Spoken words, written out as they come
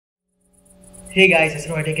Hey guys, it's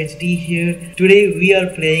HD here. Today we are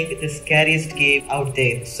playing the scariest game out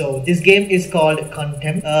there. So this game is called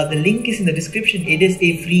Contemp. The link is in the description. It is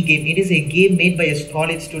a free game. It is a game made by a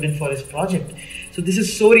college student for his project. So this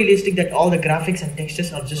is so realistic that all the graphics and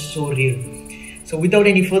textures are just so real. So without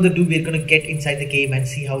any further ado, we're gonna get inside the game and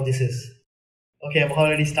see how this is. Okay, I'm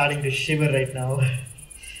already starting to shiver right now.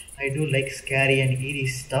 I do like scary and eerie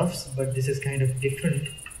stuffs, but this is kind of different.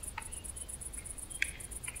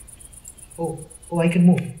 Oh, I can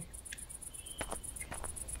move.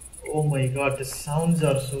 Oh my god, the sounds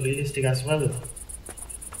are so realistic as well.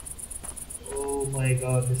 Oh my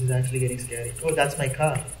god, this is actually getting scary. Oh, that's my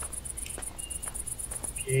car.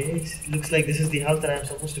 Okay, it looks like this is the house that I'm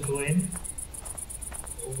supposed to go in.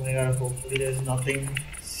 Oh my god, hopefully there's nothing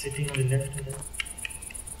sitting on the left and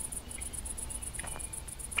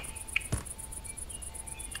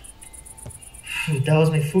right. That was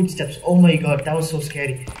my footsteps. Oh my god, that was so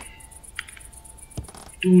scary.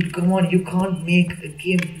 Dude, come on, you can't make a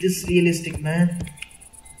game this realistic, man.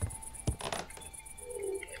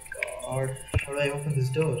 Oh my god, how do I open this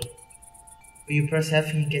door? Oh, you press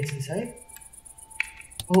F and he gets inside?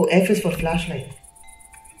 Oh, F is for flashlight.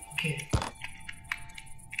 Okay.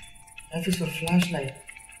 F is for flashlight.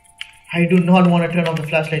 I do not want to turn off the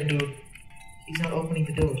flashlight, dude. He's not opening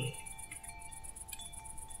the door.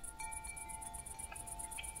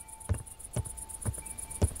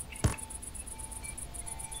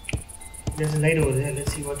 There's a light over there.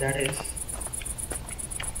 Let's see what that is.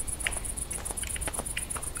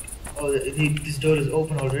 Oh, this door is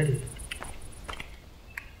open already.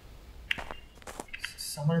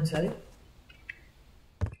 Someone inside?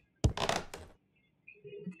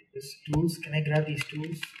 There's tools. Can I grab these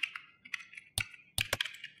tools?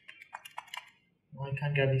 No, I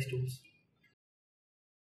can't grab these tools.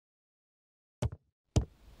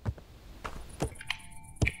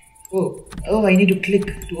 Oh, I need to click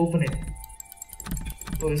to open it.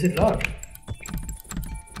 Oh, is it locked?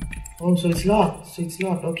 Oh, so it's locked.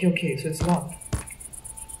 Okay, so it's locked.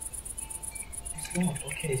 It's locked.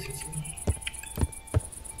 Okay, so it's locked.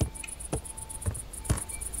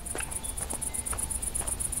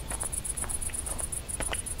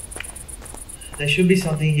 There should be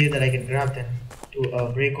something here that I can grab then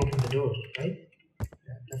to break open the door, right?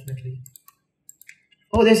 Yeah, definitely.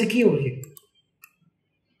 Oh, there's a key over here.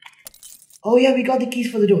 Oh yeah, we got the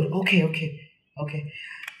keys for the door. Okay.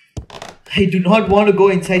 I do not want to go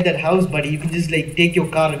inside that house, buddy. You can just like take your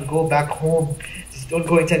car and go back home. Just don't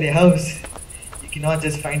go inside the house. You cannot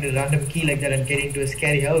just find a random key like that and get into a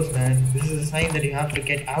scary house, man. This is a sign that you have to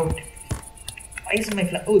get out. Why is my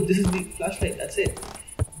oh, this is the flashlight. That's it.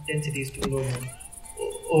 Intensity is too low, man.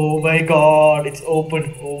 Oh my god, it's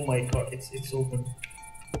open. Oh my god, it's open.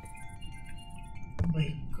 Oh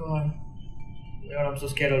my god. I'm so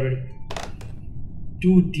scared already.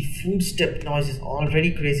 Dude, the footstep noise is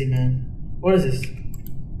already crazy, man. What is this?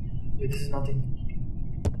 Wait, this is nothing.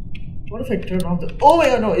 What if I turn off the... Oh my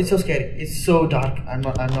god, no, it's so scary. It's so dark. I'm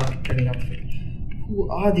not turning off it. Who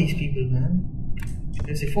are these people, man?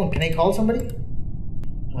 There's a phone. Can I call somebody?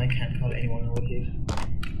 No, I can't call anyone over here.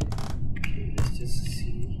 Okay, let's just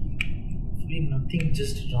see. Hopefully nothing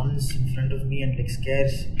just runs in front of me and like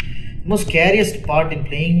scares. The most scariest part in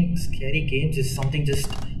playing scary games is something just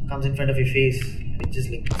comes in front of your face. It just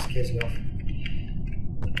like scares you off.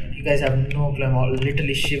 You guys have no clue. I'm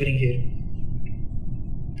literally shivering here.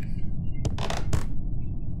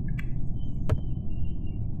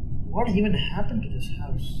 What even happened to this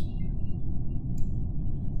house?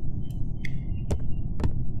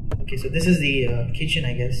 Okay, so this is the kitchen,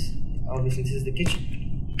 I guess. Obviously, this is the kitchen.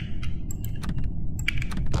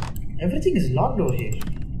 Everything is locked over here.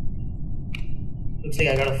 Looks like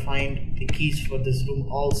I gotta find the keys for this room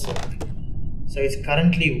also. So it's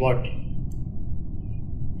currently what?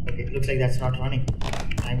 Okay, looks like that's not running.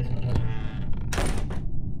 Time is not running.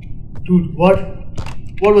 Dude, what?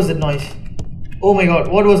 What was that noise? Oh my god,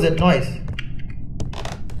 what was that noise?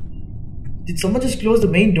 Did someone just close the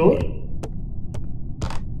main door?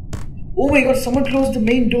 Oh my god, someone closed the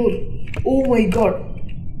main door. Oh my god.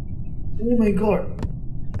 Oh my god.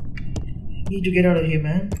 I need to get out of here,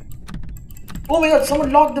 man. Oh my god,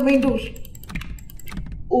 someone locked the main door.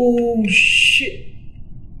 Oh shit.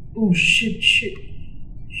 Oh shit.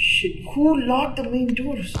 Who locked the main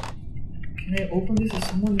doors? Can I open this? Is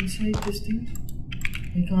someone inside this thing?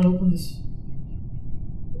 I can't open this.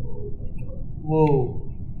 Oh my god.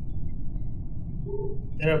 Whoa.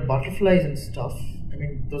 There are butterflies and stuff. I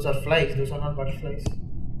mean, those are flies. Those are not butterflies.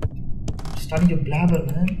 I'm starting to blabber,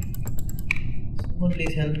 man. Someone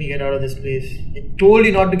please help me get out of this place. I told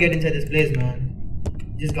you not to get inside this place, man.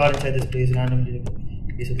 Just got inside this place randomly.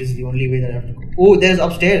 Okay, so this is the only way that I have to go. Oh, there's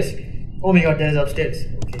upstairs. Oh my god, there's upstairs.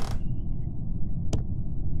 Okay.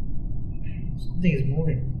 Something is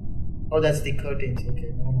moving. Oh, that's the curtains.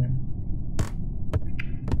 Okay, never mind.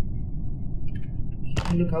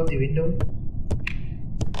 Can you look out the window?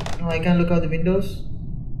 No, I can't look out the windows.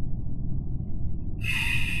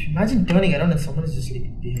 Imagine turning around and someone is just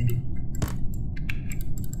like behind you.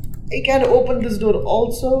 I can't open this door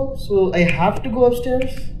also, so I have to go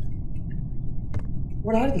upstairs.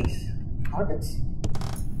 What are these? Carpets?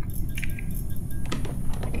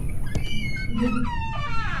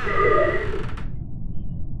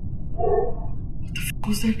 What the fuck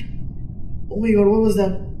was that? Oh my god, what was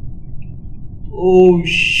that? Oh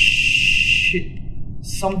shit.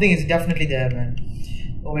 Something is definitely there, man.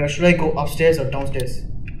 Oh my god, should I go upstairs or downstairs?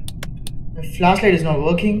 My flashlight is not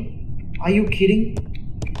working. Are you kidding?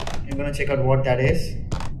 I'm gonna check out what that is.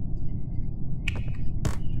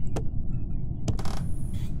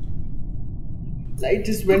 Light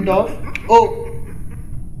just went off. Oh!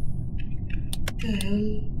 What the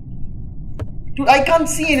hell? Dude, I can't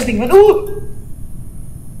see anything, man. Oh!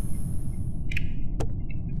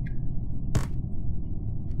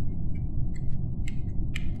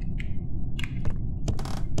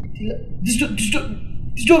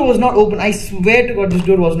 This door was not open. I swear to God, this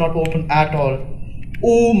door was not open at all.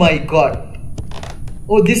 Oh my god.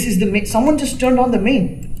 Oh, this is the main. Someone just turned on the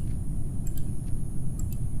main.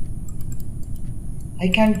 I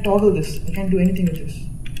can't toggle this. I can't do anything with this.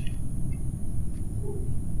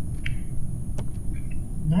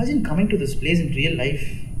 Imagine coming to this place in real life.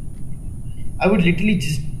 I would literally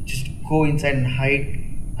just go inside and hide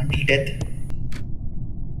until death.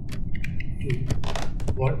 Dude,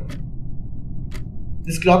 what?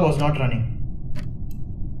 This clock was not running.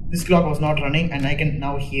 This clock was not running, and I can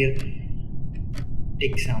now hear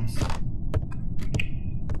tick sounds.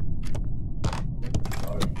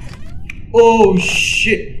 Oh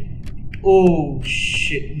shit! Oh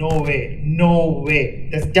shit! No way! No way!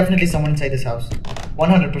 There's definitely someone inside this house.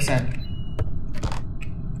 100%.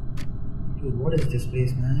 Dude, what is this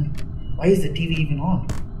place, man? Why is the TV even on?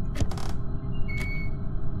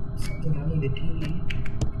 Something running the TV.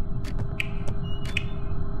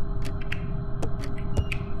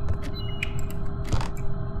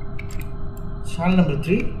 Channel number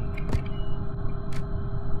 3?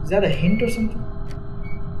 Is that a hint or something?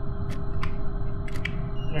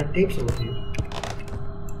 There are tapes over here.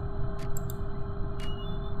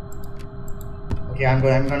 Okay, I'm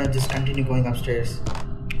gonna just continue going upstairs.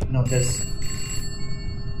 No, there's...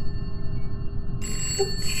 What the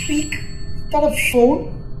freak? Is that a phone?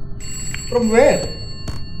 From where?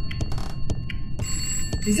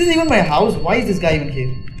 Is this even my house? Why is this guy even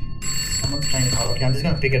here? Someone's trying to call. Okay, I'm just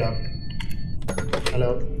gonna pick it up.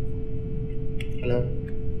 Hello? Hello?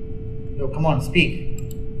 Yo, come on,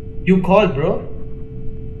 speak. You called, bro?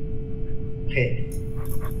 Okay.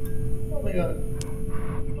 Oh my god.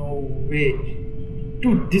 No way.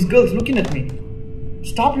 Dude, this girl's looking at me.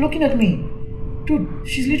 Stop looking at me. Dude,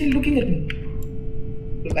 she's literally looking at me.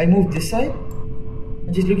 Look, I moved this side.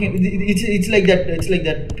 And she's looking at me. It's like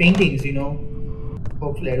that paintings, you know.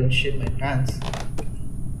 Hopefully I don't shit my pants.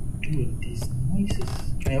 Dude, these noises.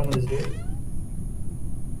 Can I open this door?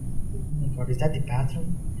 Oh my god, is that the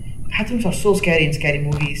bathroom? Bathrooms are so scary in scary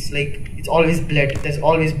movies. Like, it's always blood. There's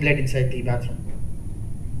always blood inside the bathroom.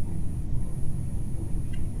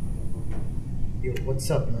 Yo, what's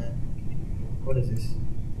up, man? What is this?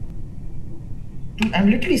 Dude, I'm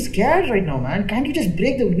literally scared right now, man. Can't you just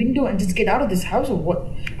break the window and just get out of this house or what?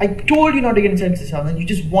 I told you not to get inside this house and you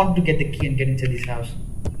just want to get the key and get inside this house.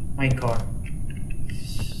 My god.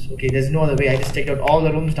 Okay, there's no other way. I just checked out all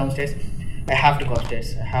the rooms downstairs. I have to go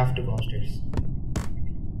upstairs. I have to go upstairs.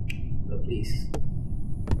 Oh, please.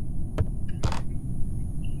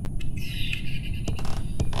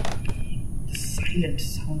 The silent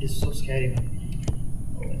sound is so scary, man.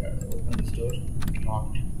 Oh my god, open this door.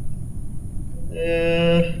 Locked.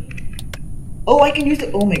 Oh, I can use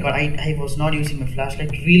the. Oh my god, I was not using my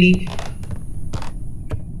flashlight. Really?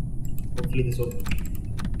 Hopefully this opens.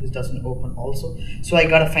 This doesn't open also. So I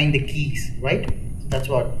gotta find the keys, right? So that's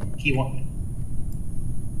what key 1.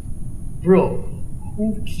 Bro,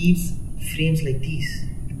 who keeps frames like these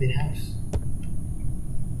in their house?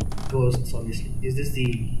 Ghosts, obviously. Is this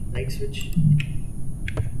the light switch?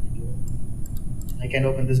 I can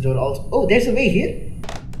open this door also. Oh, there's a way here.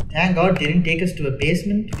 Thank God they didn't take us to a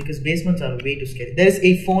basement because basements are way too scary. There is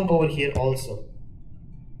a phone over here also.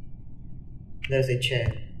 There's a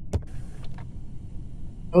chair.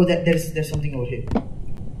 Oh, there's something over here.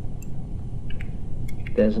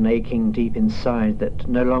 There's an aching deep inside that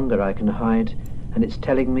no longer I can hide. and it's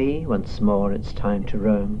telling me once more it's time to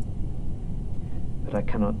roam. But I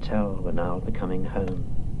cannot tell when I'll be coming home.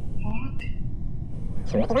 What?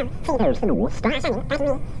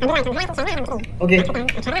 Okay. Okay,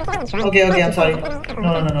 I'm sorry. No.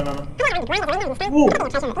 Whoa,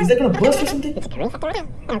 is that gonna burst or something? Dude,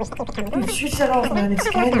 switch that off, man. It's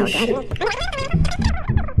scary as shit.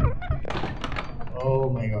 Oh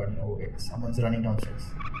my god, no way. Someone's running downstairs.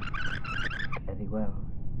 Very well.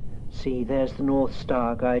 See, there's the North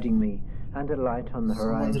Star guiding me, and a light on the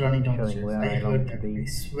horizon Someone's running showing downstairs. where I I long heard to that. be. I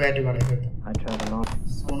swear to god I heard that. I travel on.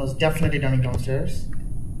 Someone was definitely running downstairs.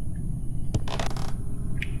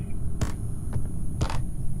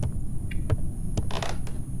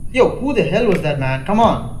 Yo, who the hell was that, man? Come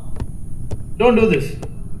on. Don't do this.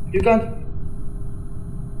 You can't.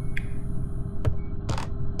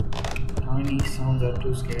 Tiny sounds are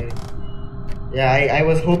too scary. Yeah, I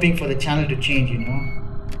was hoping for the channel to change, you know.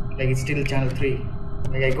 Like it's still channel 3.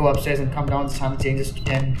 Like I go upstairs and come down, the channel changes to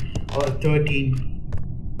 10 or 13.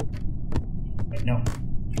 But no.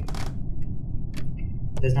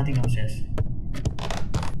 There's nothing downstairs.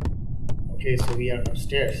 Okay, so we are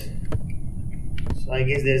upstairs. So I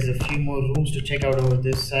guess there's a few more rooms to check out over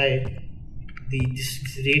this side. This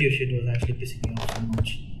radio shit was actually pissing me off so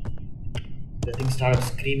much. The thing started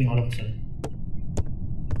screaming all of a sudden.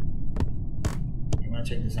 I'm gonna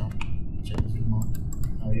check this out. Check this room out.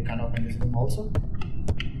 Now you can open this room also.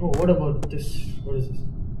 Oh, what about this? What is this?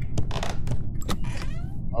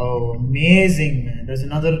 Oh, amazing, man. There's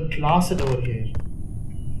another closet over here.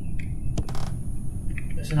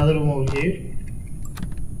 There's another room over here.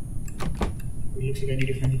 It looks like I need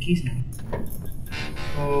to find the keys now.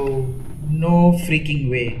 Oh, no freaking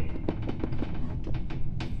way.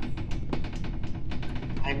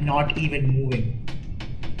 I'm not even moving.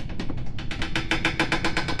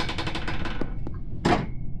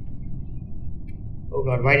 Oh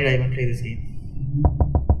god, why did I even play this game?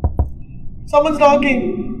 Someone's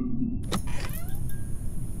knocking!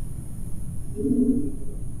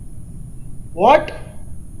 What?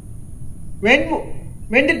 When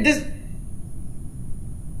did this...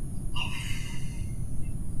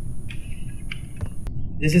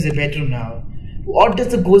 This is a bedroom now. What does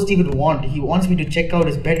the ghost even want? He wants me to check out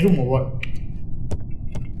his bedroom or what?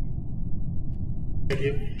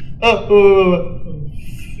 Oh.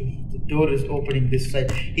 The door is opening this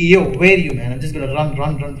side. Hey, yo, where are you, man? I'm just gonna run.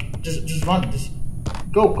 Just run. Just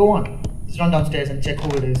go on. Just run downstairs and check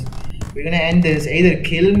who it is. We're gonna end this. Either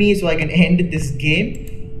kill me so I can end this game.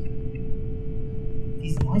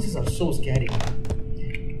 These noises are so scary.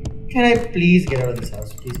 Can I please get out of this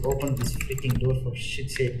house? Please open this freaking door for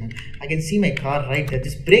shit's sake, man. I can see my car right there.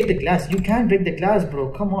 Just break the glass. You can't break the glass, bro.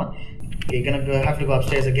 Come on. Okay, you're gonna have to go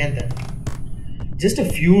upstairs again then. Just a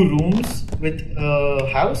few rooms with a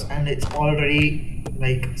house and it's already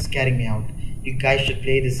like scaring me out. You guys should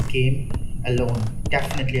play this game alone.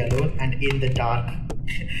 Definitely alone and in the dark.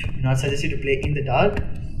 Do not suggest you to play in the dark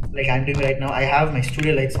like I'm doing right now. I have my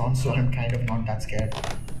studio lights on, so I'm kind of not that scared.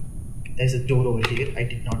 There's a door over here. I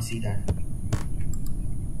did not see that.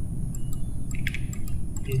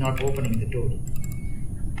 He's not opening the door.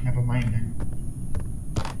 Never mind, man.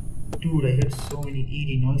 Dude, I heard so many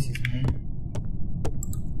eerie noises, man.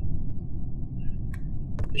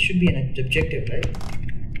 There should be an objective, right?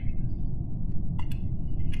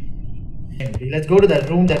 Anyway, let's go to that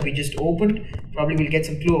room that we just opened. Probably we'll get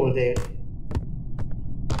some clue over there.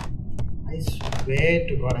 I swear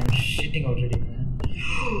to God, I'm shitting already, man.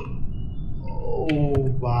 Oh,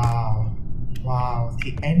 wow. Wow,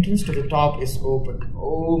 the entrance to the top is open.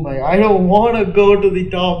 Oh my, I don't want to go to the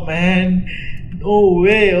top, man. No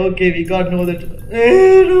way. Okay, we got no that.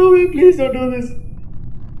 No way, please don't do this.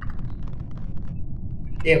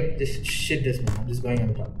 Yeah, just shit this, man. I'm just going on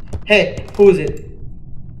the top. Hey, who is it?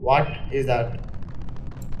 What is that?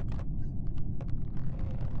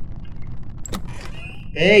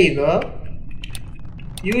 There you go.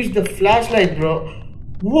 Use the flashlight, bro.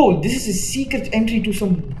 Whoa, this is a secret entry to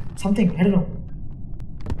something. I don't know.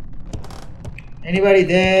 Anybody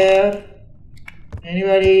there?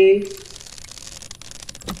 Anybody?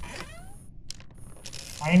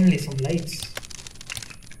 Finally, some lights.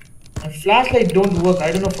 My flashlight don't work.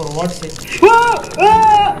 I don't know for what sake. Whoa!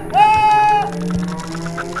 Ah! Ah!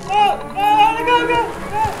 Ah! Ah! Go!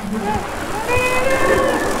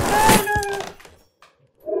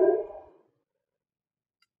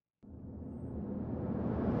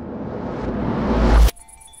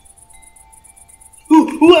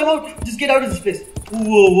 Ooh, I'm out! Just get out of this place!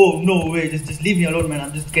 Whoa, no way! Just leave me alone, man.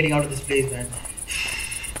 I'm just getting out of this place, man.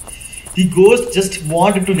 The ghost just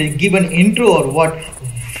wanted to give an intro or what?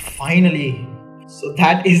 Finally. So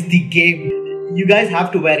that is the game. You guys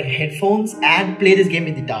have to wear headphones and play this game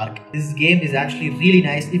in the dark. This game is actually really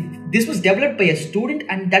nice. This was developed by a student,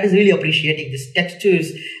 and that is really appreciating. These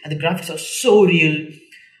textures and the graphics are so real.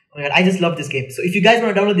 Oh my god, I just love this game. So if you guys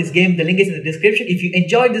want to download this game, the link is in the description. If you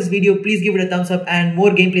enjoyed this video, please give it a thumbs up, and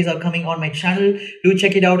more gameplays are coming on my channel. Do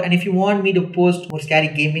check it out. And if you want me to post more scary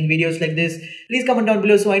gaming videos like this, please comment down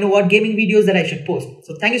below so I know what gaming videos that I should post.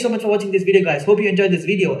 So thank you so much for watching this video, guys. Hope you enjoyed this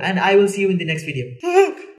video, and I will see you in the next video.